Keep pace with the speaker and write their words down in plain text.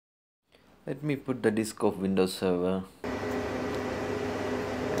Let me put the disk of Windows Server, and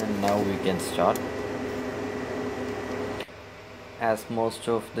now we can start. As most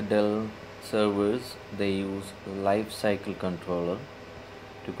of the Dell servers, they use life cycle controller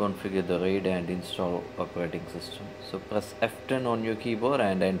to configure the RAID and install operating system. So press F10 on your keyboard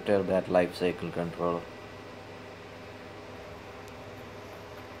and enter that life cycle controller.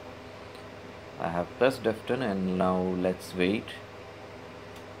 I have pressed F10 and now let's wait.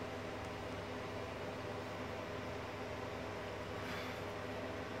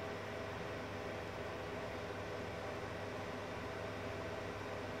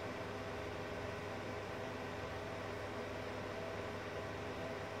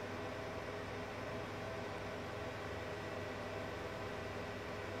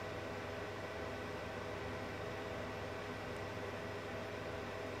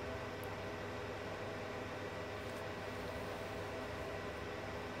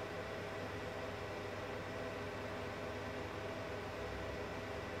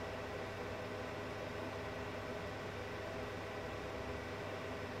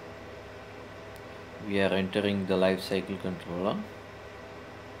 We are entering the life cycle controller.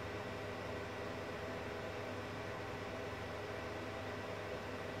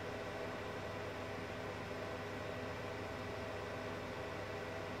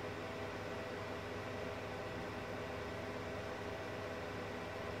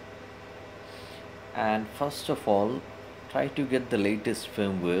 And first of all, try to get the latest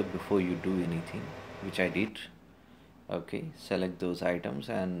firmware before you do anything, which I did. Okay, select those items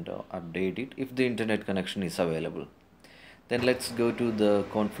and update it if the internet connection is available. Then let's go to the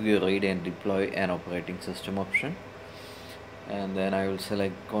configure RAID and deploy an operating system option, and then I will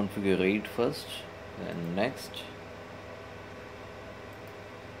select configure RAID first, then next.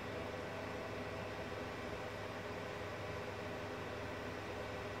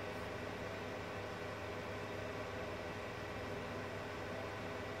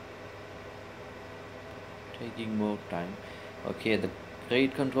 Taking more time. Okay, the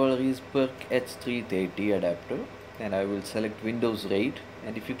RAID controller is PERC H330 adapter, and I will select Windows RAID,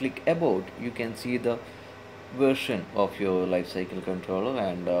 and if you click about, you can see the version of your lifecycle controller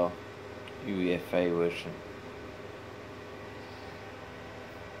and UEFI version.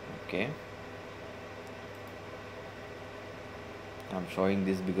 Okay, I'm showing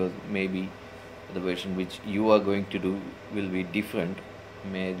this because maybe the version which you are going to do will be different.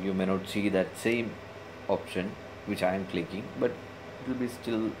 You may not see that same option which I am clicking, but it will be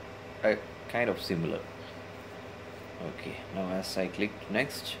still kind of similar. Okay, now as I click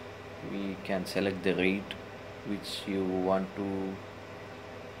next, we can select the RAID which you want to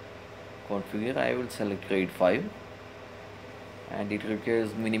configure. I will select RAID 5, and it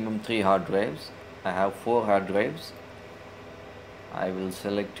requires minimum 3 hard drives. I have 4 hard drives. I will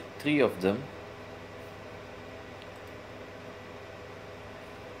select 3 of them,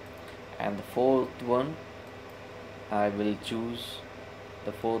 and the fourth one I will choose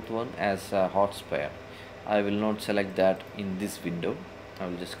the fourth one as a hot spare. I will not select that in this window. I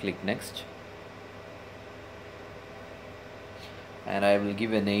will just click next, and I will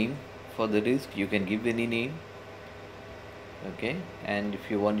give a name for the disk. You can give any name. Okay, and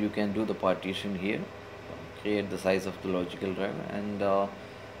if you want, you can do the partition here, create the size of the logical drive, and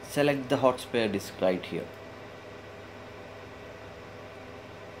select the hot spare disk right here.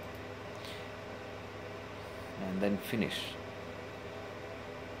 And then finish.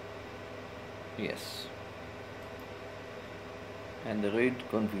 Yes, and the RAID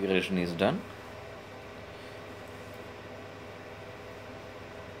configuration is done.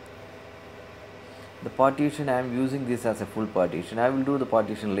 The partition, I am using this as a full partition. I will do the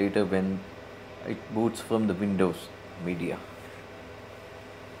partition later when it boots from the Windows media,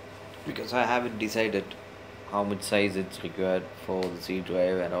 because I haven't decided how much size it's required for the C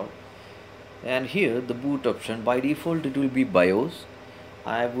drive and all. And here the boot option, by default it will be BIOS.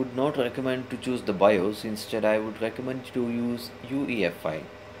 I would not recommend to choose the BIOS. Instead, I would recommend to use UEFI.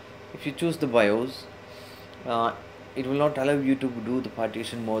 If you choose the BIOS, it will not allow you to do the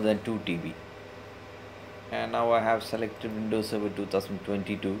partition more than 2 TB. And now I have selected Windows Server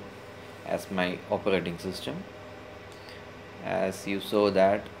 2022 as my operating system. As you saw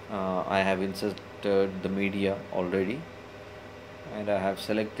that I have inserted the media already, and I have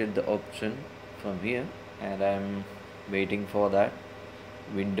selected the option from here, and I am waiting for that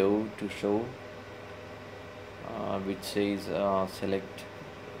window to show which says select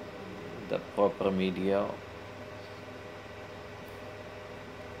the proper media.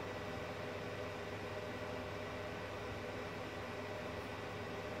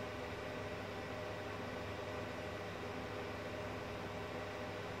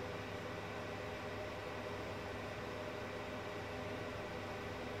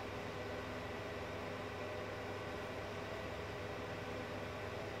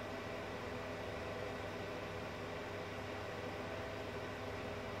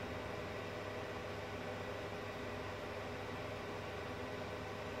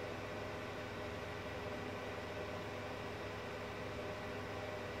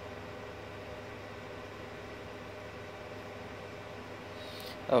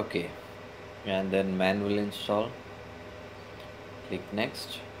 Okay, and then manual install. Click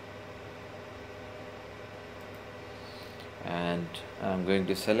next, and I'm going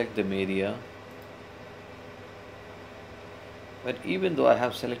to select the media. But even though I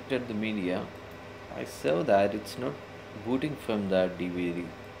have selected the media, I saw that it's not booting from that DVD.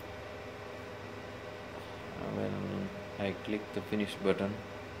 When I click the finish button,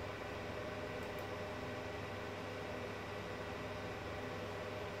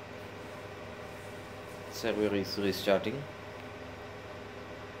 server is restarting.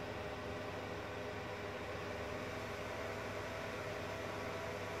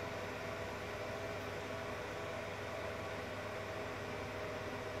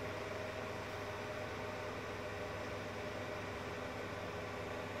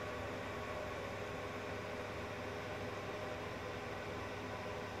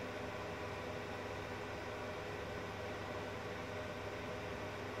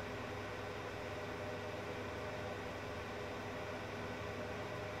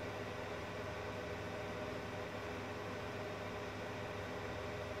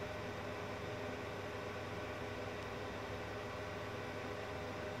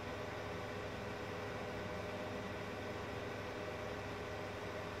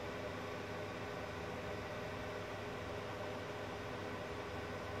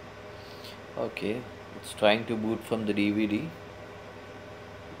 Okay, it's trying to boot from the DVD,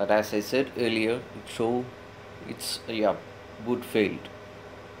 but as I said earlier, boot failed.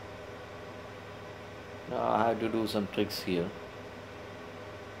 Now I have to do some tricks here.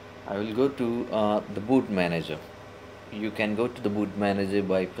 I will go to the boot manager. You can go to the boot manager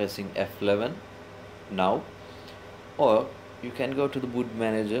by pressing F11 now, or you can go to the boot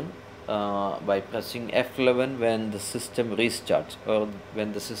manager by pressing F11 when the system restarts or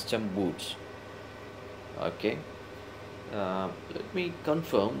when the system boots. Okay, let me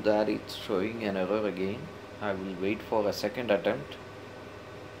confirm that it's showing an error again. I will wait for a second attempt.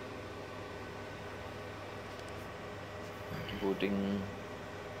 Booting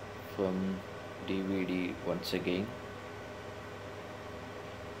from DVD once again.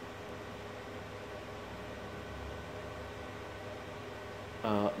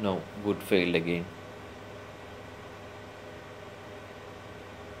 No, boot failed again.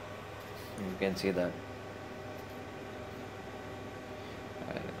 You can see that.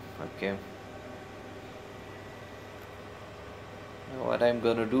 Okay. Now what I'm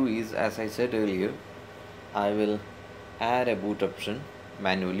going to do is, as I said earlier, I will add a boot option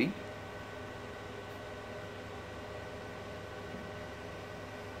manually.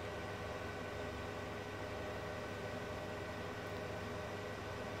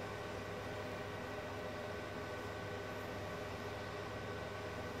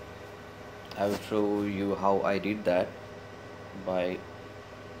 I will show you how I did that by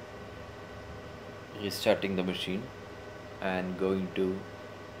restarting the machine and going to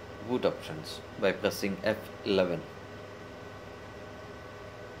boot options by pressing F11.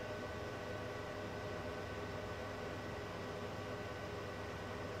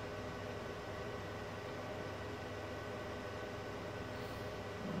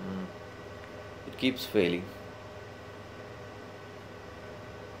 It keeps failing.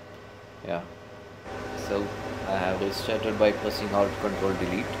 Yeah, so I have restarted by pressing Alt Control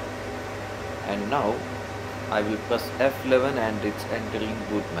Delete, and now I will press F11 and it's entering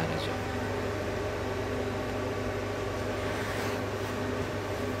boot manager.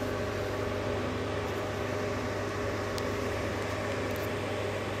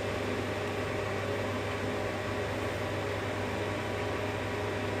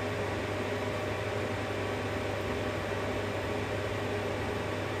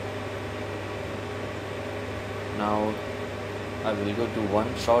 Now I will go to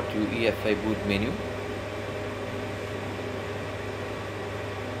one short UEFI boot menu.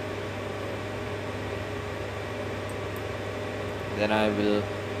 Then I will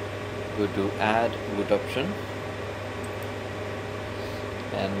go to add boot option,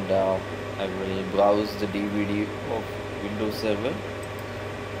 and I will browse the DVD of Windows Server.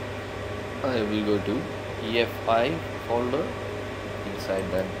 I will go to EFI folder.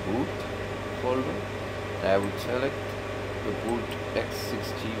 Inside that boot folder, I would select the boot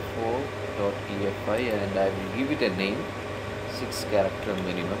x64.efi and I will give it a name, 6 character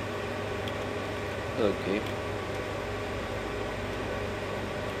minimum. Okay.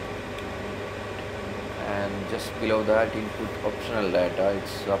 And just below that, input optional data.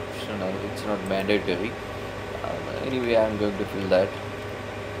 It's optional, it's not mandatory. Anyway, I'm going to fill that.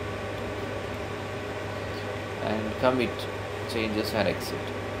 And commit changes and exit.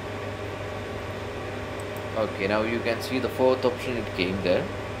 Okay, now you can see the fourth option, it came there,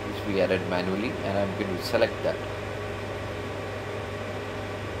 which we added manually, and I'm going to select that.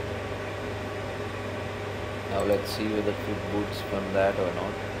 Now let's see whether it boots from that or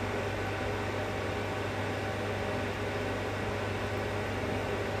not.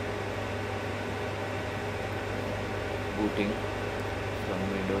 Booting from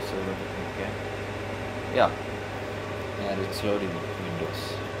Windows Server. Okay. Yeah, and it's loading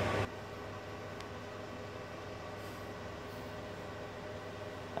Windows.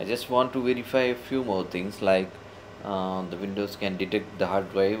 I just want to verify a few more things, like the Windows can detect the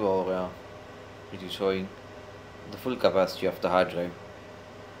hard drive, or it is showing the full capacity of the hard drive.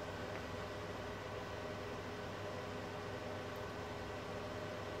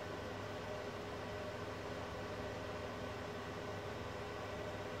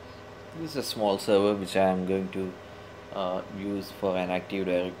 This is a small server which I am going to use for an Active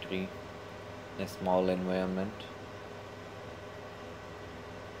Directory, a small environment.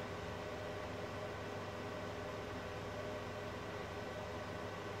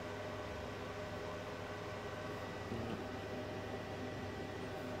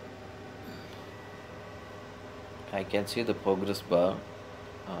 I can see the progress bar,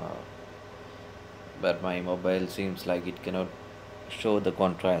 but my mobile seems like it cannot show the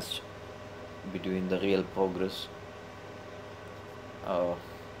contrast between the real progress. Uh,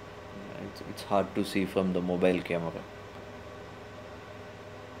 it's hard to see from the mobile camera.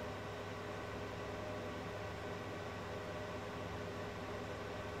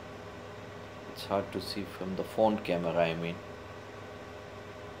 It's hard to see from the phone camera, I mean.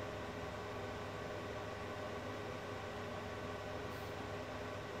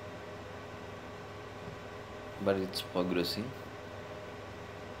 But it's progressing.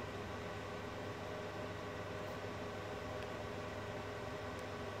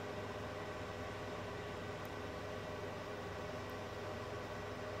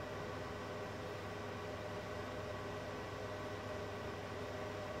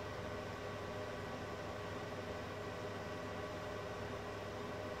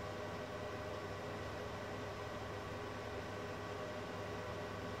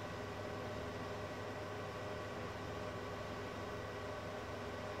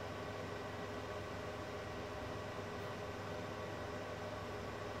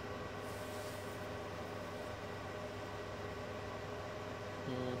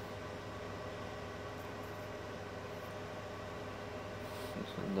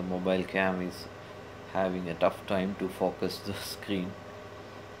 The mobile cam is having a tough time to focus the screen.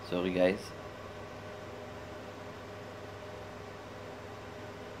 Sorry guys.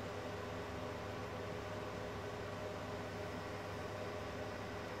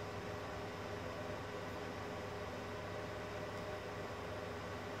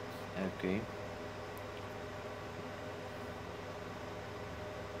 Okay.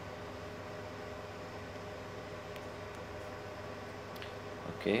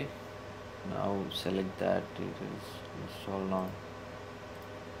 Okay, now select that, it is installed now.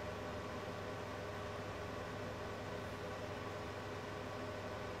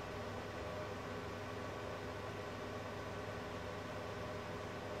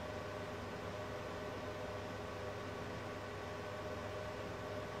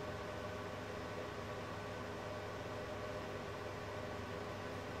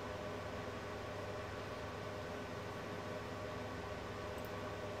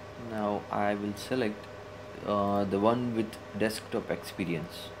 Now I will select the one with desktop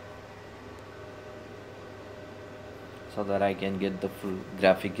experience, so that I can get the full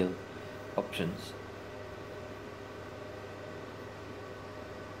graphical options,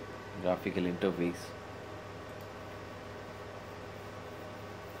 graphical interface.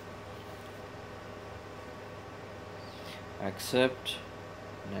 Accept,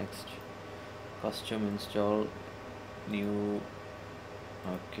 next, custom install, new.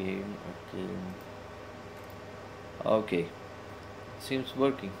 Okay, okay, seems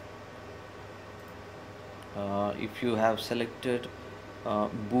working. If you have selected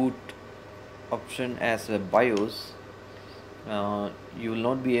boot option as a BIOS, you will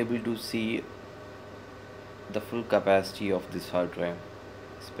not be able to see the full capacity of this hard drive,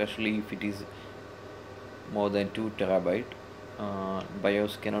 especially if it is more than 2 terabyte.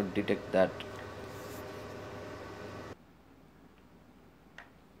 BIOS cannot detect that.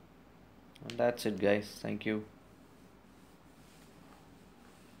 And that's it guys, thank you.